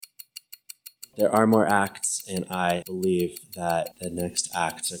There are more acts, and I believe that the next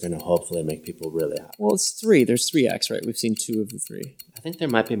acts are going to hopefully make people really happy. Well, it's 3. There's 3 acts, right? We've seen 2 of the 3. I think there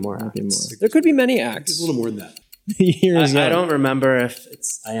might be more acts. There could be many acts. It's a little more than that. I don't remember if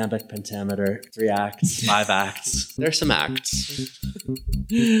it's iambic pentameter, 3 acts, 5 acts. There's some acts.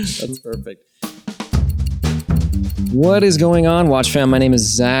 That's perfect. What is going on, Watch Fam? My name is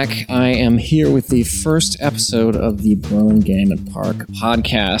Zach. I am here with the first episode of the Burlingame and Park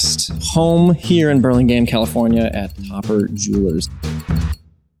podcast, home here in Burlingame, California at Topper Jewelers.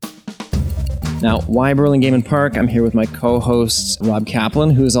 Now, why Burlingame and Park? I'm here with my co-host, Rob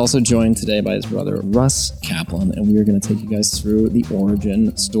Kaplan, who is also joined today by his brother, Russ Kaplan, and we are going to take you guys through the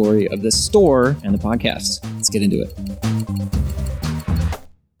origin story of this store and the podcast. Let's get into it.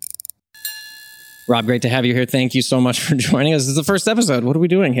 Rob, great to have you here. Thank you so much for joining us. This is the first episode. What are we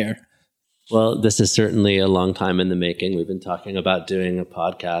doing here? Well, this is certainly a long time in the making. We've been talking about doing a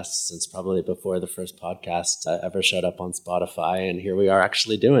podcast since probably before the first podcast ever showed up on Spotify, and here we are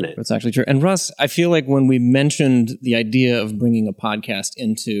actually doing it. That's actually true. And Russ, I feel like when we mentioned the idea of bringing a podcast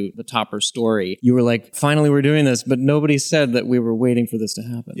into the Topper story, you were like, finally we're doing this, but nobody said that we were waiting for this to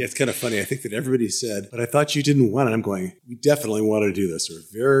happen. Yeah, it's kind of funny. I think that everybody said, but I thought you didn't want it. I'm going, we definitely want to do this. We're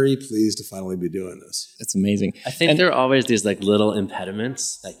very pleased to finally be doing this. It's amazing. I think there are always these like little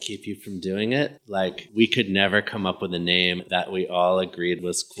impediments that keep you from doing it. Like we could never come up with a name that we all agreed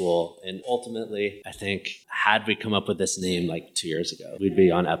was cool. And ultimately, I think had we come up with this name like 2 years ago, we'd be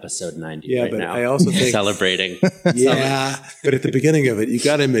on episode 90 right now. I also think celebrating. Yeah. But at the beginning of it, you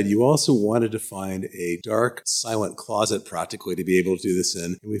got to admit, you also wanted to find a dark, silent closet practically to be able to do this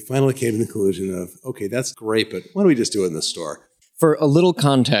in. And we finally came to the conclusion of, okay, that's great, but why don't we just do it in the store? For a little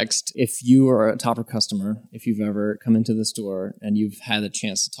context, if you are a Topper customer, if you've ever come into the store and you've had a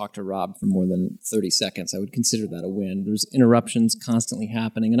chance to talk to Rob for more than 30 seconds, I would consider that a win. There's interruptions constantly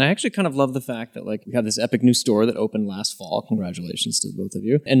happening. And I actually kind of love the fact that like we have this epic new store that opened last fall. Congratulations to both of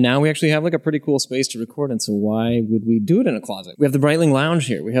you. And now we actually have like a pretty cool space to record in. So why would we do it in a closet? We have the Breitling Lounge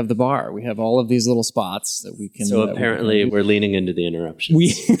here. We have the bar. We have all of these little spots that we can... So apparently we're leaning into the interruptions.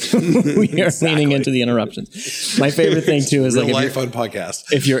 We are leaning into the interruptions. My favorite thing too is like... fun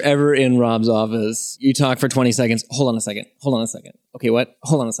podcast. If you're ever in Rob's office, you talk for 20 seconds. Hold on a second. Okay, what?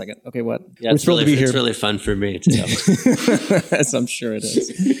 Hold on a second. Okay, what? Yeah, we're thrilled to be here. It's really fun for me too. As I'm sure it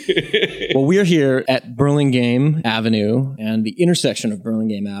is. Well, we're here at Burlingame Avenue and the intersection of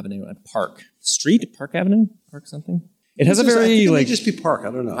Burlingame Avenue and Park Street, Park Avenue, Park something. It has a very like just be Park.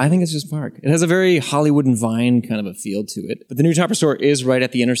 I don't know. I think it's just Park. It has a very Hollywood and Vine kind of a feel to it. But the new Topper store is right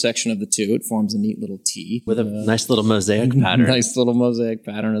at the intersection of the two. It forms a neat little T with a nice little mosaic pattern. Nice little mosaic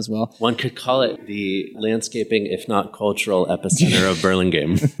pattern as well. One could call it the landscaping, if not cultural, epicenter of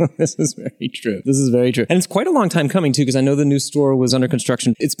Burlingame. This is very true. And it's quite a long time coming too, because I know the new store was under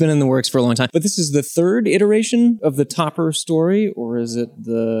construction. It's been in the works for a long time. But this is the third iteration of the Topper story, or is it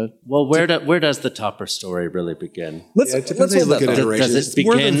the? Well, where does the Topper story really begin? Let's look at iterations.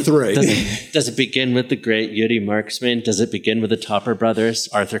 Does it begin with the great Yudi Marksman? Does it begin with the Topper brothers,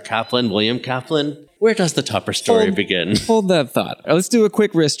 Arthur Kaplan, William Kaplan? Where does the Topper story begin? Hold that thought. All right, let's do a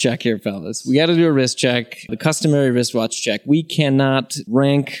quick wrist check here, fellas. We got to do a wrist check, the customary wristwatch check. We cannot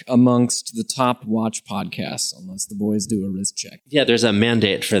rank amongst the top watch podcasts unless the boys do a wrist check. Yeah, there's a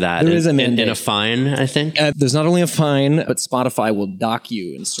mandate for that. There is a mandate. And a fine, I think. There's not only a fine, but Spotify will dock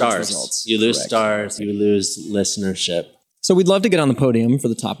you in search results. You lose stars. You lose listenership. So we'd love to get on the podium for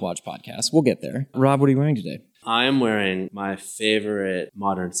the Top Watch podcast. We'll get there. Rob, what are you wearing today? I am wearing my favorite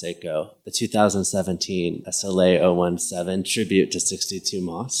modern Seiko, the 2017 SLA 017 tribute to 62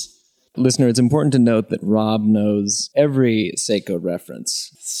 Moss. Listener, it's important to note that Rob knows every Seiko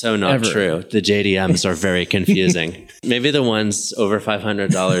reference. So not true. The JDMs are very confusing. Maybe the ones over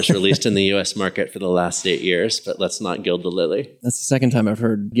 $500 released in the U.S. market for the last 8 years, but let's not gild the lily. That's the second time I've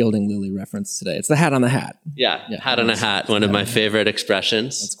heard gilding lily reference today. It's the hat on the hat. Yeah, hat on a hat, one of my favorite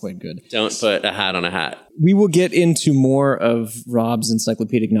expressions. That's quite good. Don't put a hat on a hat. We will get into more of Rob's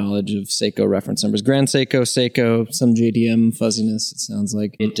encyclopedic knowledge of Seiko reference numbers. Grand Seiko, Seiko, some JDM fuzziness, it sounds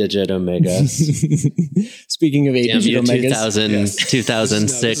like. 8-digit Omega. Speaking of 8-digit Omegas.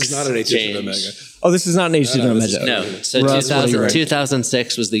 2006 this is not an 8-digit Omega. Oh, this is not an 8-digit Omega. No. So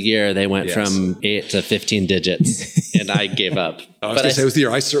 2006 was the year they went from 8 to 15 digits, and I gave up. I was going to say it was the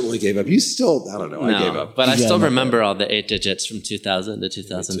year I certainly gave up. You still, I don't know, I gave up. But I still remember all the 8 digits from 2000 to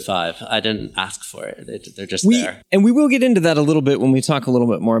 2005. I didn't ask for it. They're just there. And we will get into that a little bit when we talk a little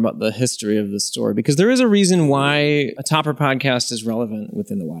bit more about the history of the store, because there is a reason why a Topper podcast is relevant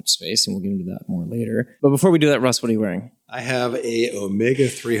within the watch space, and we'll get into that more later. But before we do that, Russ, what are you wearing? I have a Omega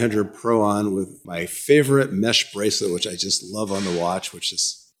 300 Pro on with my favorite mesh bracelet, which I just love on the watch, which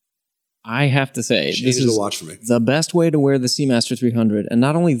is I have to say, this is a watch for me. The best way to wear the Seamaster 300. And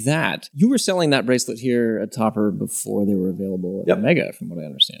not only that, you were selling that bracelet here at Topper before they were available at Omega, from what I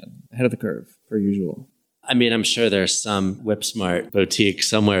understand. Ahead of the curve, per usual. I mean, I'm sure there's some whip-smart boutique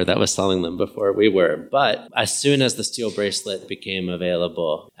somewhere that was selling them before we were. But as soon as the steel bracelet became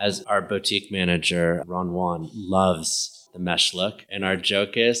available, as our boutique manager, Ron Wan, loves the mesh look. And our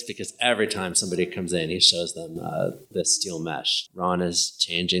joke is, because every time somebody comes in, he shows them the steel mesh. Ron is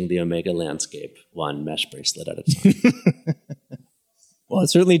changing the Omega landscape, one mesh bracelet at a time. Well, it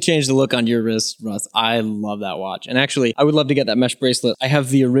certainly changed the look on your wrist, Russ. I love that watch. And actually, I would love to get that mesh bracelet. I have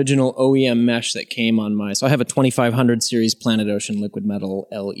the original OEM mesh that came on so I have a 2500 series Planet Ocean liquid metal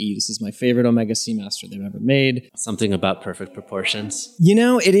LE. This is my favorite Omega Seamaster they've ever made. Something about perfect proportions.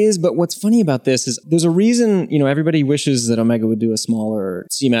 It is, but what's funny about this is there's a reason, everybody wishes that Omega would do a smaller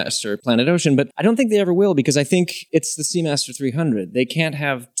Seamaster Planet Ocean, but I don't think they ever will because I think it's the Seamaster 300. They can't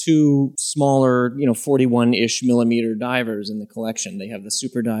have two smaller, 41-ish millimeter divers in the collection. They have the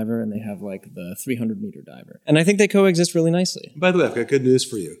super diver and they have like the 300-meter diver. And I think they coexist really nicely. By the way, I've got good news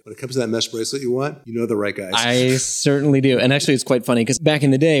for you. When it comes to that mesh bracelet you want, you know the right guys. I certainly do. And actually, it's quite funny because back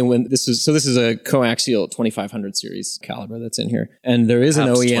in the day when this is a coaxial 2500 series caliber that's in here. And there is an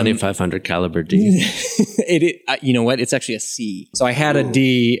OEM 2500 caliber D. You know what? It's actually a C. So I had a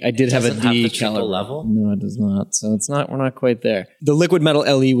D. I did have a D caliber level. No, it does not. So we're not quite there. The liquid metal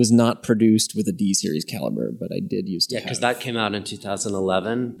LE was not produced with a D series caliber, but I did used to have. Yeah, because that came out in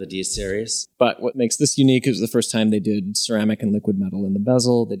 2011, the D series. But what makes this unique is the first time they did ceramic and liquid metal in the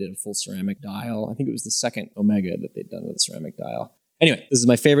bezel. They did a full ceramic dial. I think it was the second Omega that they'd done with a ceramic dial. Anyway, this is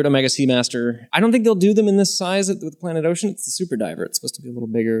my favorite Omega Seamaster. I don't think they'll do them in this size with Planet Ocean. It's the super diver. It's supposed to be a little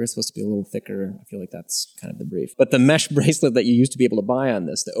bigger. It's supposed to be a little thicker. I feel like that's kind of the brief. But the mesh bracelet that you used to be able to buy on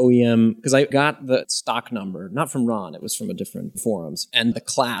this, the OEM, because I got the stock number, not from Ron, it was from a different forums. And the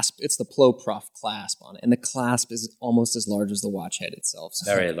clasp, it's the Ploprof clasp on it. And the clasp is almost as large as the watch head itself.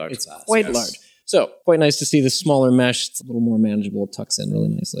 So very large it's clasp. Quite large. So quite nice to see the smaller mesh. It's a little more manageable. It tucks in really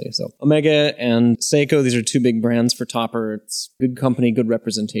nicely. So Omega and Seiko, these are two big brands for Topper. It's good company, good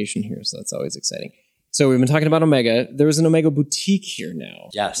representation here. So that's always exciting. So we've been talking about Omega. There is an Omega boutique here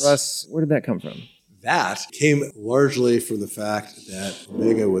now. Yes. Russ, where did that come from? That came largely from the fact that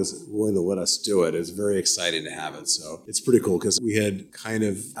Omega was willing to let us do it. It's very exciting to have it. So it's pretty cool because we had kind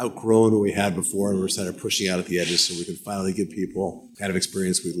of outgrown what we had before and we're kind of pushing out at the edges so we can finally give people the kind of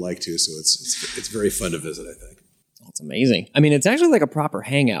experience we'd like to. So it's very fun to visit, I think. It's amazing. I mean, it's actually like a proper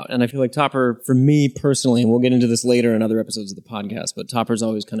hangout. And I feel like Topper, for me personally, and we'll get into this later in other episodes of the podcast, but Topper's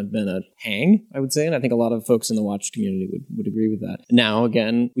always kind of been a hang, I would say. And I think a lot of folks in the watch community would agree with that. Now,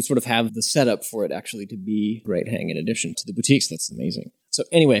 again, we sort of have the setup for it actually to be a great hang in addition to the boutiques. That's amazing. So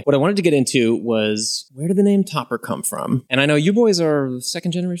anyway, what I wanted to get into was where did the name Topper come from? And I know you boys are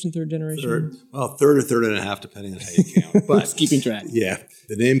second generation, third generation? Third or third and a half, depending on how you count. But just keeping track. Yeah.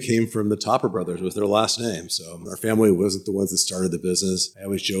 The name came from the Topper brothers. It was their last name. So our family wasn't the ones that started the business. I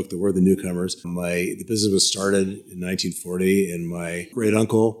always joke that we're the newcomers. The business was started in 1940 and my great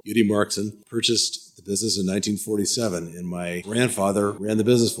uncle, Udi Markson, purchased the business in 1947 and my grandfather ran the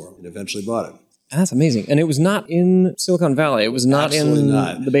business for him and eventually bought it. That's amazing. And it was not in Silicon Valley. It was not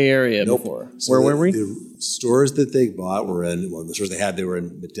the Bay Area before. So where were we? The stores that they bought were the stores they were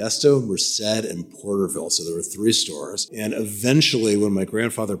in Modesto, Merced, and Porterville. So there were 3 stores. And eventually, when my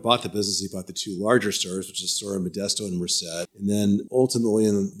grandfather bought the business, he bought the 2 larger stores, which is a store in Modesto and Merced. And then ultimately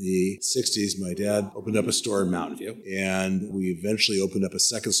in the 60s, my dad opened up a store in Mountain View. And we eventually opened up a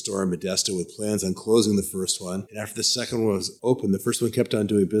second store in Modesto with plans on closing the first one. And after the second one was open, the first one kept on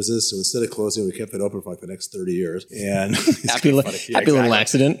doing business. So instead of closing, we kept it open for like the next 30 years. And happy little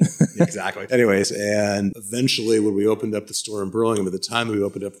accident. Exactly. Anyways, and eventually when we opened up the store in Burlingame, at the time we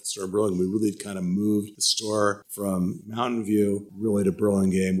opened up the store in Burlingame, we really kind of moved the store from Mountain View really to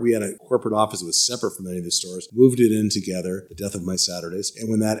Burlingame. We had a corporate office that was separate from any of the stores, moved it in together, the death of my Saturdays. And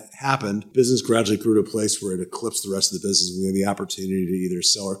when that happened, business gradually grew to a place where it eclipsed the rest of the business. We had the opportunity to either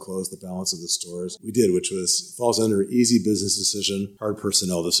sell or close the balance of the stores. We did, which falls under easy business decision, hard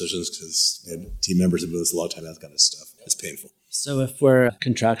personnel decisions, because we had team members have been with us a long time, that kind of stuff. It's painful. So if we're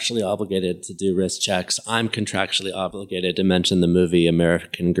contractually obligated to do risk checks, I'm contractually obligated to mention the movie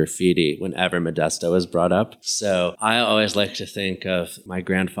American Graffiti whenever Modesto is brought up. So I always like to think of my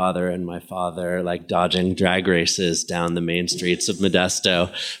grandfather and my father like dodging drag races down the main streets of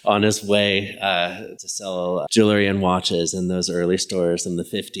Modesto on his way to sell jewelry and watches in those early stores in the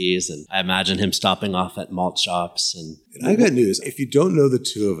 50s. And I imagine him stopping off at malt shops and And I've got news. If you don't know the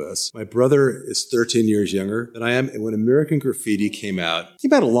two of us, my brother is 13 years younger than I am. And when American Graffiti came out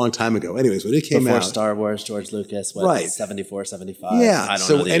a long time ago. Anyways, when it came Before out. Star Wars, George Lucas, what, right. 74, 75? Yeah. I don't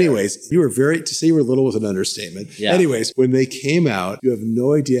know the anyways, you were to say you were little was an understatement. Yeah. Anyways, when they came out, you have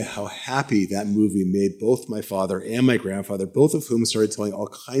no idea how happy that movie made both my father and my grandfather, both of whom started telling all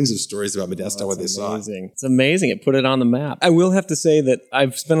kinds of stories about Modesto when they saw it. It's amazing. It put it on the map. I will have to say that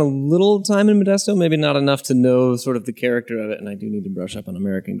I've spent a little time in Modesto, maybe not enough to know sort of the character of it, and I do need to brush up on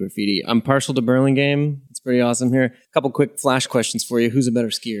American Graffiti. I'm partial to Burlingame. It's pretty awesome here. A couple quick flash questions for you. Who's a better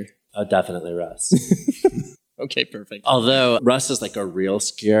skier? Oh, definitely Russ. Okay, perfect. Although Russ is like a real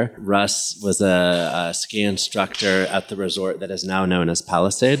skier. Russ was a ski instructor at the resort that is now known as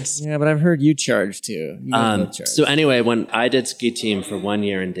Palisades. Yeah, but I've heard you charge too. So anyway, when I did ski team for 1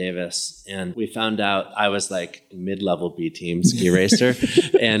 year in Davis, and we found out I was like mid-level B team ski racer,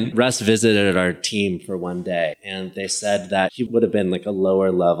 and Russ visited our team for one day, and they said that he would have been like a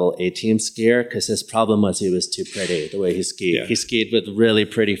lower level A team skier because his problem was he was too pretty the way he skied. Yeah. He skied with really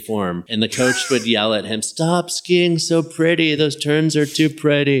pretty form, and the coach would yell at him, "Stop skiing so pretty. Those turns are too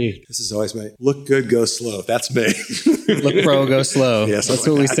pretty." This is always my look good, go slow. That's me. Look pro, go slow. Yes, that's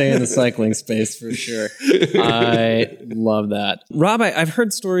what we say in the cycling space for sure. I love that. Rob, I've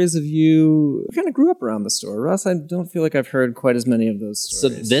heard stories of you. I kind of grew up around the store. Russ, I don't feel like I've heard quite as many of those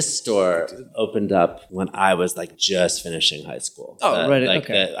stories. So this store opened up when I was like just finishing high school. Oh, right. Like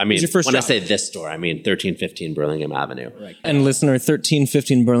okay. I mean, your first when job? I say this store, I mean 1315 Burlingame Avenue. Right. And listener,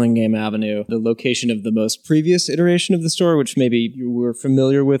 1315 Burlingame Avenue, the location of the most previous iteration of the store, which maybe you were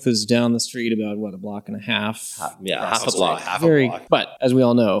familiar with, is down the street about, a block and a half? Half a block. But as we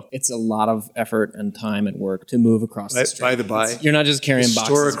all know, it's a lot of effort and time and work to move across the street. By the by, you're not just carrying boxes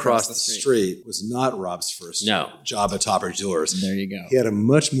store across the street was not Rob's first job at Topper Jewelers. There you go. He had a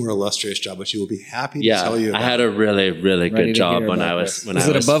much more illustrious job, which he will be happy to tell you about. I had a really, really good job when I was... Was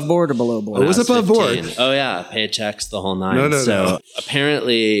it above board or below board? It was above 15. board. Oh yeah, paychecks, the whole nine. So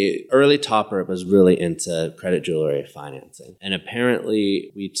apparently, early Topper was really into credit jewelry financing. And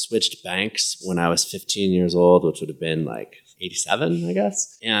apparently, we switched banks when I was 15 years old, which would have been like 87, I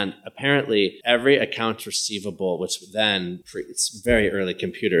guess. And apparently every accounts receivable, which then, it's very early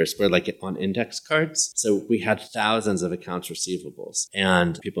computers, were like on index cards. So we had thousands of accounts receivables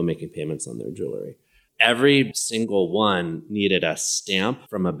and people making payments on their jewelry. Every single one needed a stamp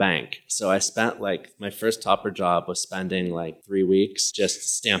from a bank. So I spent like, my first Topper job was spending like 3 weeks just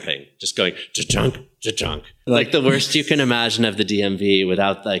stamping, just going cha-chunk, cha-chunk. Like the worst you can imagine of the DMV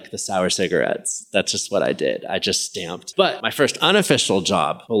without like the sour cigarettes. That's just what I did. I just stamped. But my first unofficial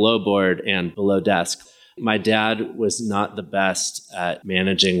job, below board and below desk, my dad was not the best at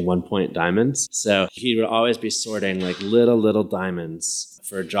managing 1-point diamonds. So he would always be sorting like little diamonds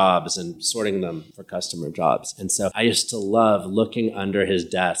for jobs and sorting them for customer jobs. And so I used to love looking under his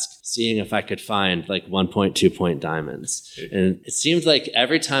desk, seeing if I could find like 1-point, 2-point diamonds. And it seemed like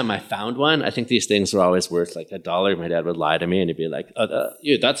every time I found one, I think these things were always worth like $1. My dad would lie to me and he'd be like,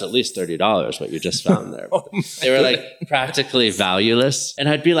 that's at least $30 what you just found there. They were like practically valueless. And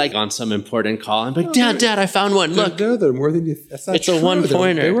I'd be like on some important call and be like, Dad, I found one. Look. They're more than you. That's not it's true. A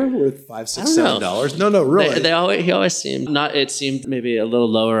one-pointer. They were worth $5, $6, $7. No, really. He always seemed not. It seemed maybe a little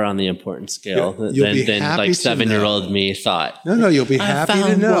lower on the importance scale than like 7-year-old me thought. No, you'll be happy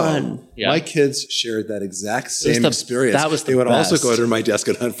to know. One. Yeah. My kids shared that exact same experience. That was they would also go under my desk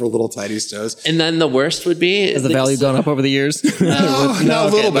and hunt for little tiny stones. And then the worst would be... Has the value gone up over the years? No, a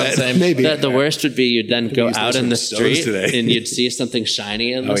little bit. Maybe. The worst would be you'd then go out in the street and you'd see something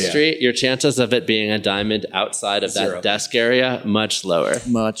shiny in the street. Your chances of it being a diamond outside of that desk area, much lower.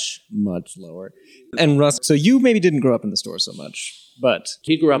 Much lower. And Russ, so you maybe didn't grow up in the store so much. But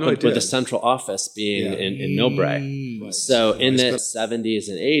he grew up with the central office being in Millbrae. Right. So in the 70s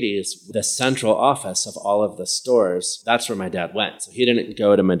and 80s, the central office of all of the stores, that's where my dad went. So he didn't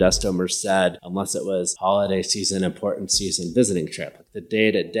go to Modesto Merced unless it was holiday season, important season, visiting trip. Like the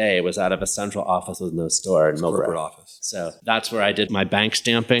day-to-day was out of a central office with no store in Millbrae. Corporate office. So that's where I did my bank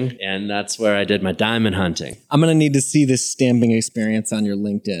stamping, and that's where I did my diamond hunting. I'm going to need to see this stamping experience on your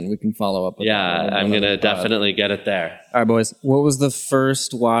LinkedIn. We can follow up with that. Yeah, I'm going to definitely get it there. All right, boys. What was the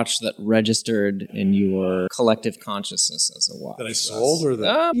first watch that registered in your collective consciousness as a watch? That I sold, or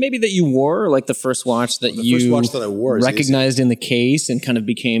that maybe that you wore, like the first watch that first watch that I wore recognized in the case and kind of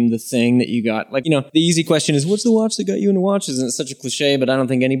became the thing that you got. Like, the easy question is, what's the watch that got you into watches? And it's such a cliche, but I don't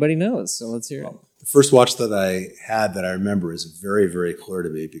think anybody knows. So let's hear it. The first watch that I had that I remember is very, very clear to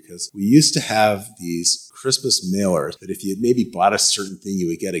me because we used to have these Christmas mailers that if you maybe bought a certain thing, you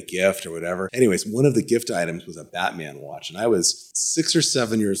would get a gift or whatever. Anyways, one of the gift items was a Batman watch. And I was 6 or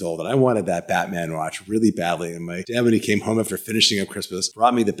 7 years old and I wanted that Batman watch really badly. And my dad, when he came home after finishing up Christmas,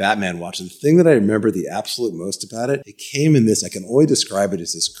 brought me the Batman watch. And the thing that I remember the absolute most about it, it came in this, I can only describe it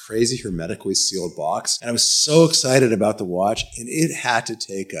as this crazy hermetically sealed box. And I was so excited about the watch. And it had to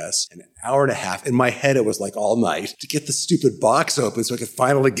take us an hour and a half. In my head, it was like all night to get the stupid box open so I could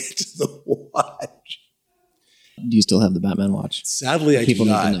finally get to the watch. Do you still have the Batman watch? Sadly, I do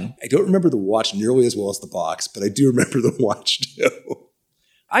not. I don't remember the watch nearly as well as the box, but I do remember the watch too.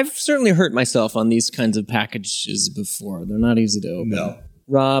 I've certainly hurt myself on these kinds of packages before. They're not easy to open. No.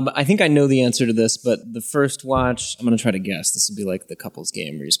 Rob, I think I know the answer to this, but the first watch, I'm going to try to guess. This would be like the couples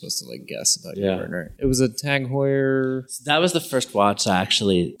game where you're supposed to like guess about your partner. It was a Tag Heuer. So that was the first watch I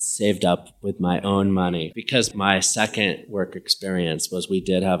actually saved up with my own money because my second work experience was we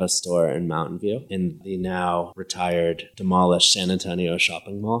did have a store in Mountain View in the now retired, demolished San Antonio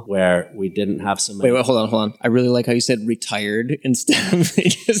shopping mall where we didn't have so many. Wait, hold on. I really like how you said retired instead of they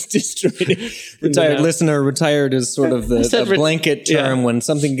just destroyed it. Retired listener, retired is sort of the blanket term when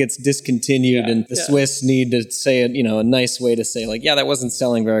something gets discontinued and the Swiss need to say it, a nice way to say like, that wasn't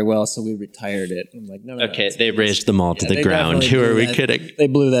selling very well, so we retired it. I'm like, no. Okay, they razed them all to the ground. Who are we kidding? They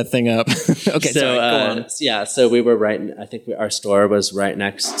blew that thing up. Okay, so, go on. So we were our store was right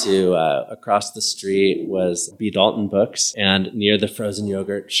next to, across the street was B. Dalton Books and near the frozen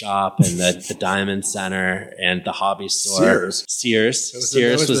yogurt shop and the Diamond Center and the hobby store. Sears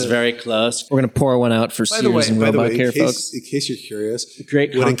was very close. We're going to pour one out for Sears and Roebuck here, folks. In case you're curious,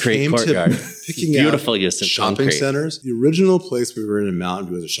 great concrete courtyard. Picking beautiful out use of shopping concrete. Centers. The original place we were in Mountain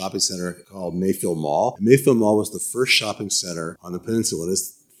View was a shopping center called Mayfield Mall. Mayfield Mall was the first shopping center on the peninsula.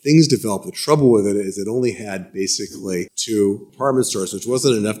 Things developed. The trouble with it is it only had basically 2 department stores, which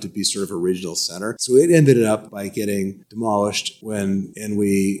wasn't enough to be sort of a regional center. So it ended up by getting demolished and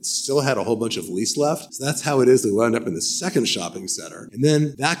we still had a whole bunch of lease left. So that's how it is that we wound up in the second shopping center. And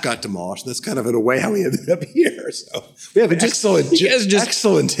then that got demolished. And that's kind of in a way how we ended up here. So we have excellent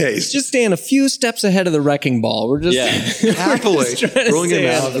taste. Just staying a few steps ahead of the wrecking ball. We're just happily Burlingame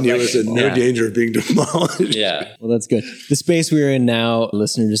Avenue is in no danger of being demolished. Yeah. Well, that's good. The space we're in now,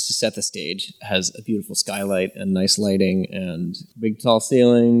 listeners, just to set the stage, has a beautiful skylight and nice lighting and big tall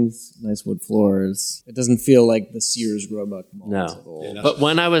ceilings, nice wood floors. It doesn't feel like the Sears Roebuck Mall. No. But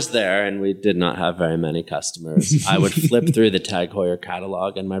when I was there and we did not have very many customers, I would flip through the Tag Heuer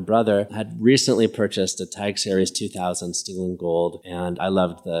catalog and my brother had recently purchased a Tag Series 2000 steel and gold and I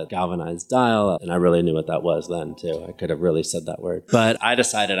loved the galvanized dial and I really knew what that was then too. I could have really said that word. But I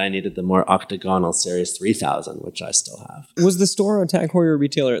decided I needed the more octagonal Series 3000, which I still have. Was the store a Tag Heuer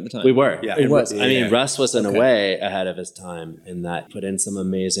retailer at the time? We were. Yeah, it was. I mean, Russ was in a way ahead of his time in that put in some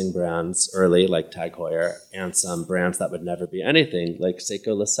amazing brands early, like Tag Heuer, and some brands that would never be anything, like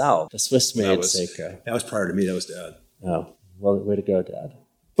Seiko LaSalle, the Swiss-made Seiko. That was prior to me. That was Dad. Oh, well, way to go, Dad.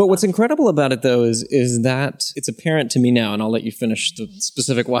 But what's incredible about it, though, is that it's apparent to me now, and I'll let you finish the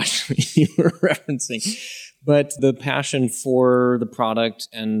specific watch you were referencing, but the passion for the product.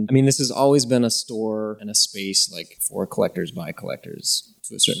 And I mean, this has always been a store and a space like for collectors by collectors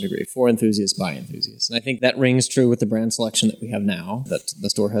to a certain degree, for enthusiasts by enthusiasts. And I think that rings true with the brand selection that we have now, that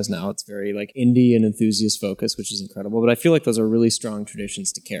the store has now. It's very like indie and enthusiast focused, which is incredible. But I feel like those are really strong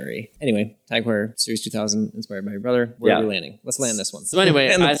traditions to carry. Anyway, Tag Heuer, Series 2000, inspired by your brother. Where are we landing? Let's land this one. So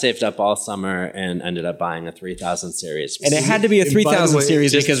anyway, I saved up all summer and ended up buying a 3000 series. And it had to be a 3000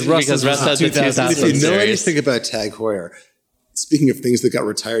 series because Russ has a 2000 series. If you know anything about Tag Heuer, speaking of things that got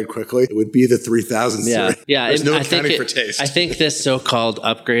retired quickly, it would be the 3000 series. Yeah. There's no accounting for taste. I think this so-called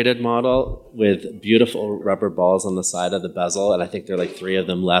upgraded model with beautiful rubber balls on the side of the bezel, and I think there are like 3 of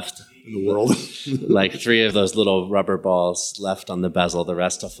them left in the world. Like 3 of those little rubber balls left on the bezel. The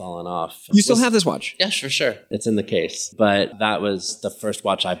rest have fallen off. You still have this watch? Yeah, for sure. It's in the case. But that was the first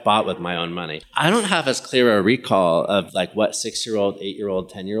watch I bought with my own money. I don't have as clear a recall of like what 6-year-old,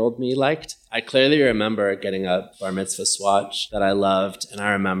 8-year-old, 10-year-old me liked. I clearly remember getting a bar mitzvah swatch that I loved. And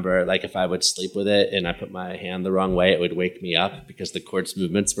I remember like if I would sleep with it and I put my hand the wrong way, it would wake me up because the quartz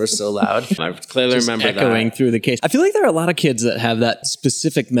movements were so loud. I clearly remember echoing through the case. I feel like there are a lot of kids that have that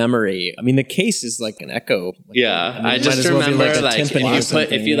specific memory. I mean, the case is like an echo. I just remember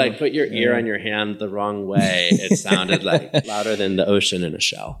if you put your ear on your hand the wrong way, it sounded like louder than the ocean in a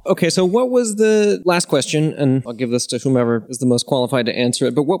shell. Okay, so what was the last question? And I'll give this to whomever is the most qualified to answer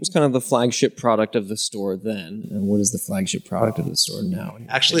it. But what was kind of the flagship flagship product of the store then, and what is the flagship product of the store now?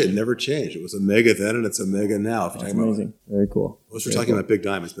 Actually, it never changed. It was Omega then, and it's Omega now. That's amazing. Very cool. Unless we're talking about big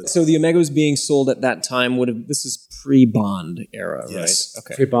diamonds. But so the Omega was being sold at that time. This is pre-Bond era, yes. right?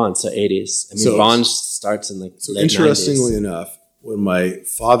 Okay. Pre-Bond, so 80s. I mean, Bond starts in the late interestingly 90s. enough, when my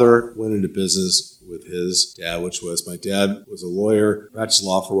father went into business with his dad, which was my dad was a lawyer, practiced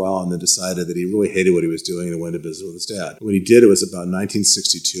law for a while, and then decided that he really hated what he was doing and went into business with his dad. When he did, it was about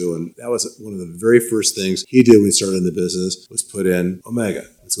 1962, and that was one of the very first things he did when he started in the business was put in Omega.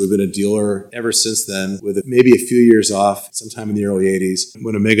 So we've been a dealer ever since then, with maybe a few years off, sometime in the early 80s,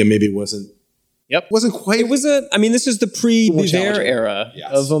 when Omega maybe wasn't quite. It was this is the pre-Viver era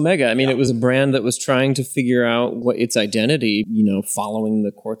of Omega. I mean, it was a brand that was trying to figure out what its identity, following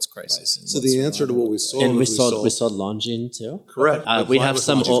the quartz crisis. Right. So the answer to what we sold, and we sold Longines too. Correct. We have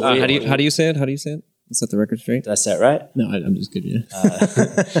some old. How do you say it? Is that the record straight? Did I say it right? No, I'm just kidding.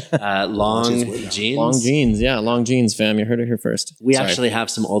 Long jeans. Long jeans, yeah. Long jeans, fam. You heard it here first. We actually have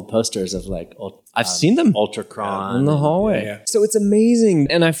some old posters of I've seen them. Ultracron. In the hallway. Yeah. So it's amazing.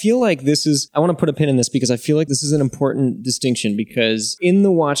 And I feel like I want to put a pin in this because I feel like this is an important distinction because in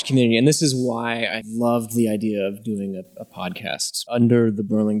the watch community, and this is why I loved the idea of doing a podcast under the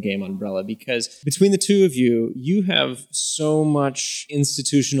Burlingame umbrella, because between the two of you, you have so much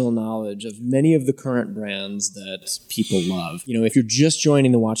institutional knowledge of many of the current brands that people love. If you're just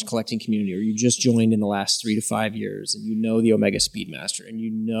joining the watch collecting community or you just joined in the last 3 to 5 years and you know the Omega Speedmaster and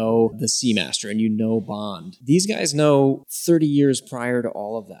you know the Seamaster and you know Bond, these guys know 30 years prior to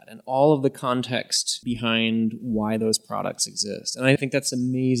all of that and all of the context behind why those products exist. And I think that's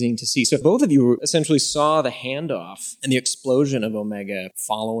amazing to see. So both of you essentially saw the handoff and the explosion of Omega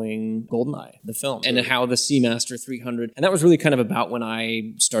following GoldenEye, the film, and how the Seamaster 300, and that was really kind of about when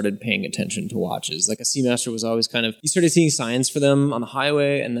I started paying attention to watches. Like a Seamaster was always you started seeing signs for them on the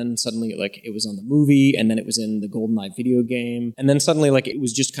highway, and then suddenly it was on the movie, and then it was in the GoldenEye video game, and then suddenly it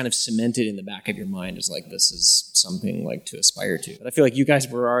was just kind of cemented in the back of your mind as this is something to aspire to. But I feel like you guys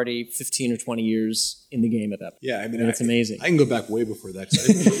were already 15 or 20 years in the game at that point. Yeah, I mean, it's amazing. I can go back way before that.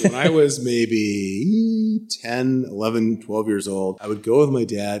 When I was maybe 10, 11, 12 years old, I would go with my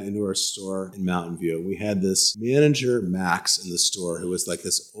dad into our store in Mountain View. We had this manager, Max, in the store who was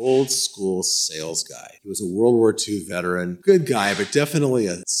this old school sales guy. He was a World War II veteran, good guy, but definitely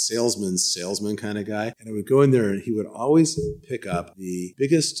a salesman kind of guy. And I would go in there and he would always pick up the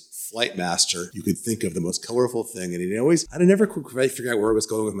biggest Flight Master you could think of, the most colorful thing. And I'd never quite figure out where I was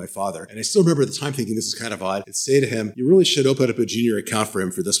going with my father. And I still remember at the time thinking this is kind of odd. I'd say to him, you really should open up a junior account for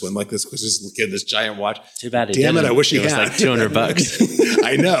him for this one, this, because just get this giant watch. Too bad he Damn didn't. I wish he had. It was $200.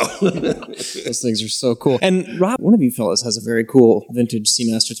 I know. Those things are so cool. And Rob, one of you fellas has a very cool vintage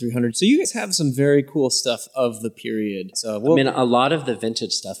Seamaster 300. So you guys have some very cool stuff of the period. So a lot of the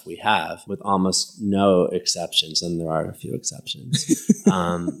vintage stuff we have, with almost no exceptions, and there are a few exceptions,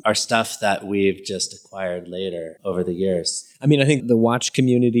 are stuff that we've just acquired later over the years. I think the watch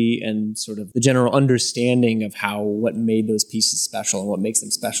community and sort of the general understanding of what made those pieces special and what makes them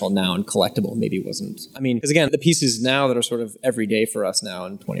special now and collectible maybe wasn't. Because again, the pieces now that are sort of everyday for us now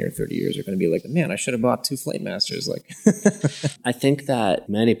in 20 or 30 years are going to be man, I should have bought 2 Flight Masters. I think that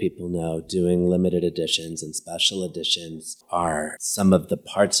many people know doing limited editions and special editions are some of the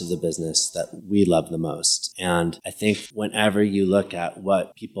parts of the business that we love the most. And I think whenever you look at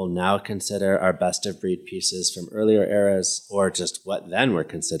what people now consider our best of breed pieces from earlier eras, or just what then were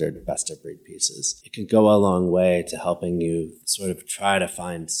considered best of breed pieces, it can go a long way to helping you sort of try to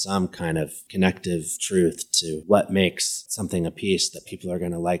find some kind of connective truth to what makes something a piece that people are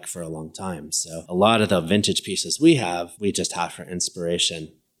going to like for a long time. So a lot of the vintage pieces we just have for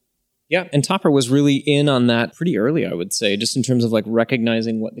inspiration. Yeah, and Topper was really in on that pretty early, I would say, just in terms of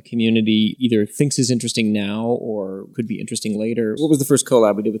recognizing what the community either thinks is interesting now or could be interesting later. What was the first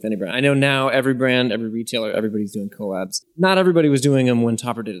collab we did with any brand? I know now every brand, every retailer, everybody's doing collabs. Not everybody was doing them when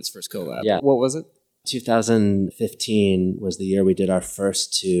Topper did its first collab. Yeah. What was it? 2015 was the year we did our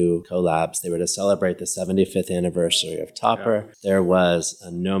first 2 collabs. They were to celebrate the 75th anniversary of Topper. Yeah. There was a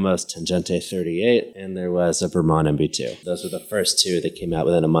Nomos Tangente 38 and there was a Vermont MB2. Those were the first 2 that came out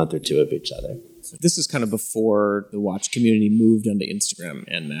within a month or 2 of each other. This is kind of before the watch community moved onto Instagram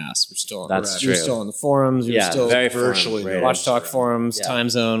en masse. We're still We're still on the forums. We're still very virtually Watch Talk forums, Time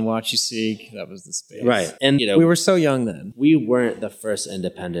Zone, Watch You Seek. That was the space. Right. And we were so young then. We weren't the first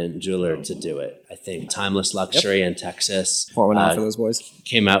independent jeweler to do it. I think Timeless Luxury in Texas Pour one out for those boys.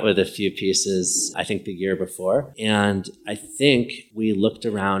 Came out with a few pieces, I think the year before. And I think we looked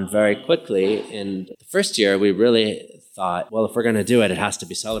around very quickly. And the first year we really thought, well, if we're going to do it, it has to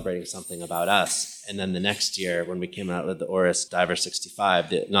be celebrating something about us. And then the next year, when we came out with the Oris Diver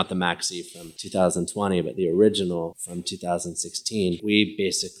 65, not the Maxi from 2020, but the original from 2016, we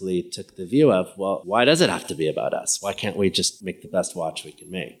basically took the view of, well, why does it have to be about us? Why can't we just make the best watch we can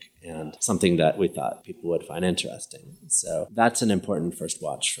make? And something that we thought people would find interesting. So that's an important first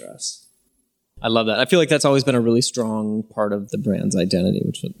watch for us. I love that. I feel like that's always been a really strong part of the brand's identity,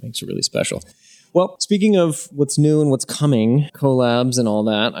 which makes it really special. Well, speaking of what's new and what's coming, collabs and all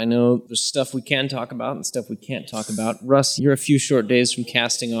that, I know there's stuff we can talk about and stuff we can't talk about. Russ, you're a few short days from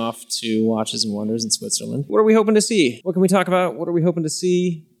casting off to Watches and Wonders in Switzerland. What are we hoping to see? What can we talk about? What are we hoping to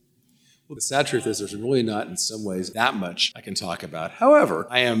see? Well, the sad truth is there's really not in some ways that much I can talk about. However,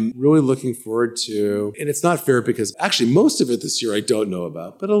 I am really looking forward to, and it's not fair because actually most of it this year I don't know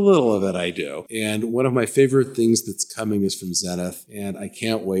about, but a little of it I do. And one of my favorite things that's coming is from Zenith, and I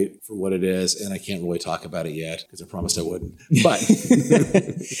can't wait for what it is, and I can't really talk about it yet because I promised I wouldn't. But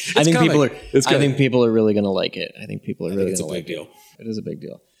I think people are really going to like it. I think people are really going to like it. Deal. It is a big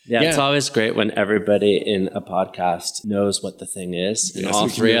deal. Yeah, it's always great when everybody in a podcast knows what the thing is. And all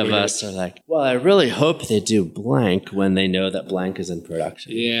three of us are like, well, I really hope they do blank when they know that blank is in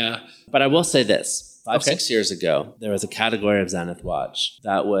production. Yeah. But I will say this. 6 years ago, there was a category of Zenith watch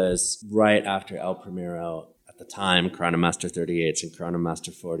that was right after El Primero. At the time, Chronomaster 38s and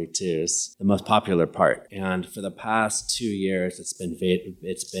Chronomaster 42s, the most popular part. And for the past 2 years, it's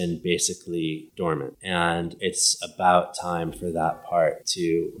been basically dormant. And it's about time for that part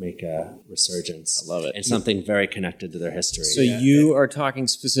to make a resurgence. I love it. And something very connected to their history. So you are talking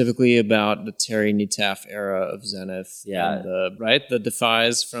specifically about the Terry Netaf era of Zenith. Yeah. And the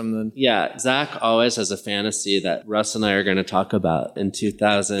Defies from the... Yeah, Zach always has a fantasy that Russ and I are going to talk about. In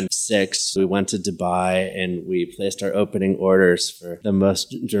 2006, we went to Dubai and we placed our opening orders for the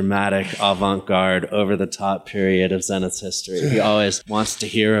most dramatic, avant-garde, over-the-top period of Zenith's history. He always wants to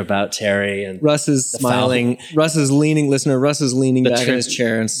hear about Terry. And Russ is smiling. Russ is leaning back in his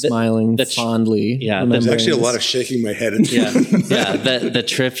chair and smiling fondly. Yeah, there's actually a lot of shaking my head. The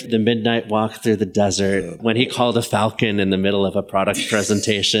trip, the midnight walk through the desert, when he called a falcon in the middle of a product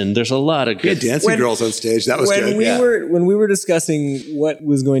presentation. There's a lot of good... dancing girls on stage. That was good. When we were discussing what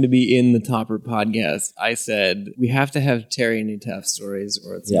was going to be in the Topper podcast, I said, we have to have Terry Netaf stories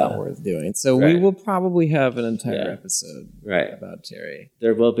or it's not worth doing. So we will probably have an entire episode about Terry.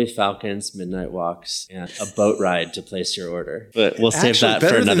 There will be falcons, midnight walks, and a boat ride to place your order. But we'll save that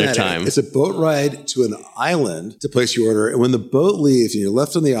for another time. It's a boat ride to an island to place your order. And when the boat leaves and you're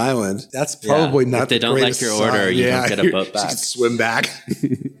left on the island, that's probably not the greatest sign. If they don't like your order, you don't get a boat back. You can swim back.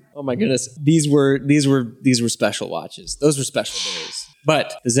 Oh my goodness. These were special watches. Those were special days.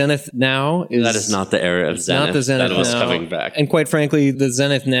 But the Zenith Now is... That is not the era of Zenith. Not the Zenith that was Now. Coming back. And quite frankly, the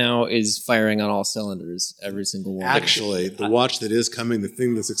Zenith Now is firing on all cylinders, every single one. Actually, the watch that is coming, the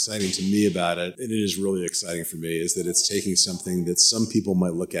thing that's exciting to me about it, and it is really exciting for me, is that it's taking something that some people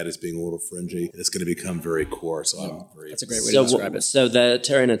might look at as being a little fringy, and it's going to become very core. So I'm very... That's a great way to describe it. So the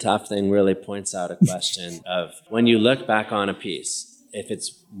Terry Netaf thing really points out a question of when you look back on a piece, if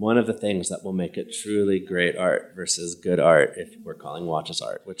it's one of the things that will make it truly great art versus good art, if we're calling watches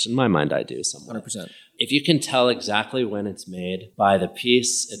art, which in my mind I do somewhat. 100%. If you can tell exactly when it's made by the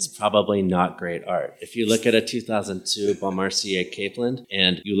piece, it's probably not great art. If you look at a 2002 Beaumarchais Capeland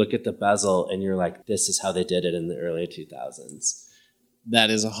and you look at the bezel and you're like, this is how they did it in the early 2000s.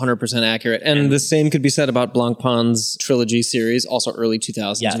 That is 100% accurate. And the same could be said about Blancpain's trilogy series, also early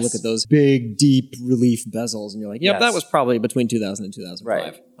 2000s. Yes. You look at those big, deep relief bezels, and you're like, yep, that was probably between 2000 and 2005.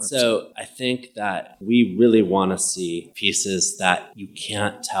 Right. 100%. So I think that we really want to see pieces that you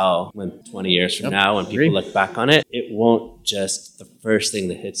can't tell when 20 years from now, when people look back on it, it won't just, the first thing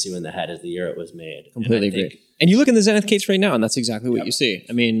that hits you in the head is the year it was made. Completely agree. And you look in the Zenith case right now, and that's exactly what you see.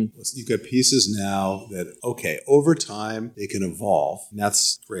 I mean... You've got pieces now that, over time, they can evolve. And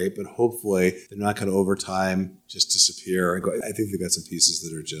that's great, but hopefully they're not going to, over time, just disappear. I think they've got some pieces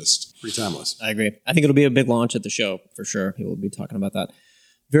that are just pretty timeless. I agree. I think it'll be a big launch at the show, for sure. People will be talking about that.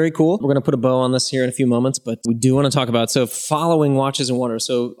 Very cool. We're going to put a bow on this here in a few moments, but we do want to talk about, so following Watches and Wonders.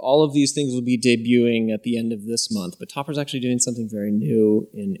 So all of these things will be debuting at the end of this month, but Topper's actually doing something very new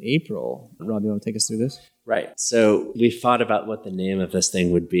in April. Rob, you want to take us through this? Right. So we thought about what the name of this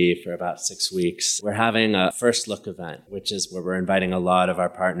thing would be for about 6 weeks. We're having a first look event, which is where we're inviting a lot of our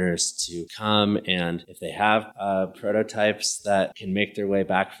partners to come. And if they have prototypes that can make their way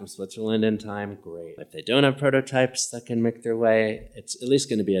back from Switzerland in time, great. If they don't have prototypes that can make their way, it's at least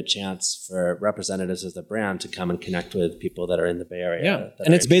going to be a chance for representatives of the brand to come and connect with people that are in the Bay Area. Yeah.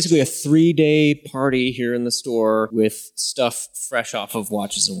 And it's basically a 3-day party here in the store with stuff fresh off of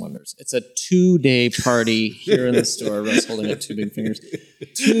Watches and Wonders. It's a 2-day party party here in the store. Russ holding up two big fingers.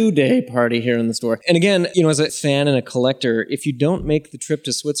 2-day party here in the store. And again, as a fan and a collector, if you don't make the trip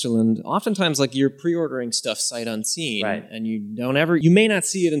to Switzerland, oftentimes like you're pre-ordering stuff sight unseen, right? And you may not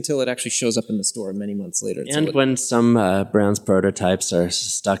see it until it actually shows up in the store many months later. And when some brand's prototypes are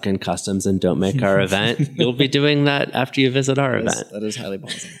stuck in customs and don't make our event, you'll be doing that after you visit our event. That is highly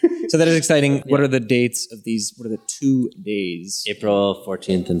possible. So that is exciting. Yeah. What are the dates of these? What are the 2 days? April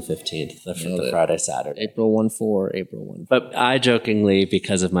 14th and 15th, the Friday, Saturday. April 1-4, April 1. But I jokingly,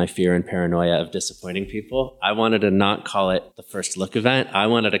 because of my fear and paranoia of disappointing people, I wanted to not call it the first look event. I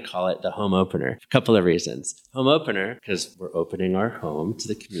wanted to call it the home opener. A couple of reasons. Home opener, because we're opening our home to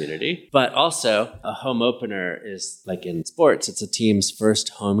the community. But also, a home opener is like in sports, it's a team's first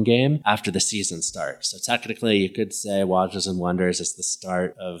home game after the season starts. So technically, you could say Watches and Wonders is the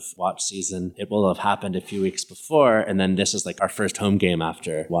start of watch season. It will have happened a few weeks before, and then this is like our first home game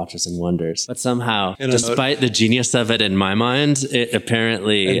after Watches and Wonders. But somehow, despite the genius of it in my mind, it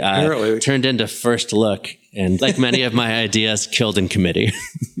apparently turned into first look, and like many of my ideas, killed in committee.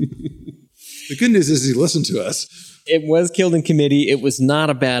 The good news is he listened to us. It was killed in committee. It was not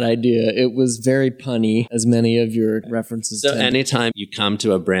a bad idea. It was very punny, as many of your references. So anytime you come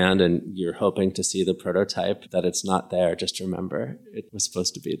to a brand and you're hoping to see the prototype that it's not there, just remember it was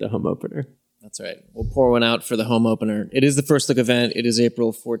supposed to be the home opener. That's right. We'll pour one out for the home opener. It is the first look event. It is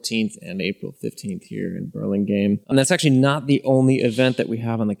April 14th and April 15th here in Burlingame. And that's actually not the only event that we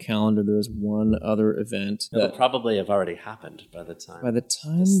have on the calendar. There is one other event that will probably have already happened by the time. By the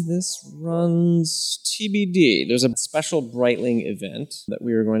time this runs, TBD. There's a special Breitling event that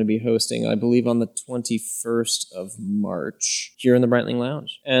we are going to be hosting, I believe, on the 21st of March here in the Breitling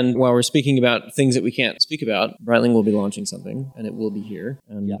Lounge. And while we're speaking about things that we can't speak about, Breitling will be launching something, and it will be here.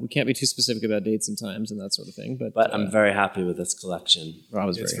 And we can't be too specific about dates and times and that sort of thing. But I'm very happy with this collection. Rob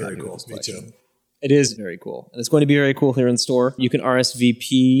is very happy cool. with this Me collection. too. It is very cool. And it's going to be very cool here in store. You can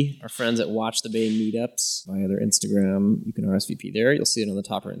RSVP our friends at Watch the Bay meetups via their Instagram. You can RSVP there. You'll see it on the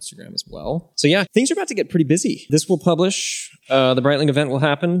Topper Instagram as well. So yeah, things are about to get pretty busy. This will publish. The Breitling event will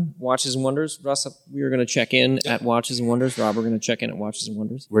happen. Watches and Wonders. Russ, we are going to check in at Watches and Wonders. Rob, we're going to check in at Watches and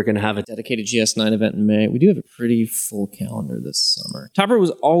Wonders. We're going to have a dedicated GS9 event in May. We do have a pretty full calendar this summer. Topper was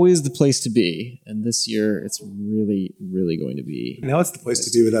always the place to be. And this year, it's really, really going to be. Now it's the place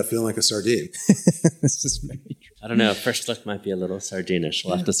to be without feeling like a sardine. This is very true. I don't know. First look might be a little sardinish.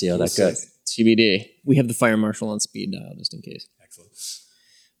 We'll have to see how that goes. TBD. We have the fire marshal on speed dial just in case. Excellent.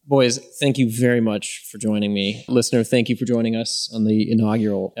 Boys, thank you very much for joining me. Listener, thank you for joining us on the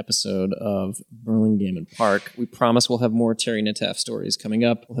inaugural episode of Burlingame and Park. We promise we'll have more Terry Nataff stories coming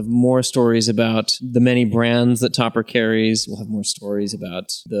up. We'll have more stories about the many brands that Topper carries. We'll have more stories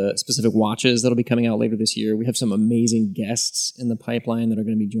about the specific watches that'll be coming out later this year. We have some amazing guests in the pipeline that are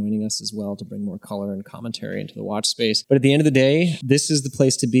going to be joining us as well to bring more color and commentary into the watch space. But at the end of the day, this is the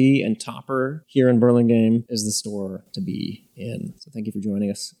place to be, and Topper here in Burlingame is the store to be in. So thank you for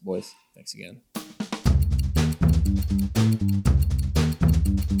joining us, boys. Thanks again.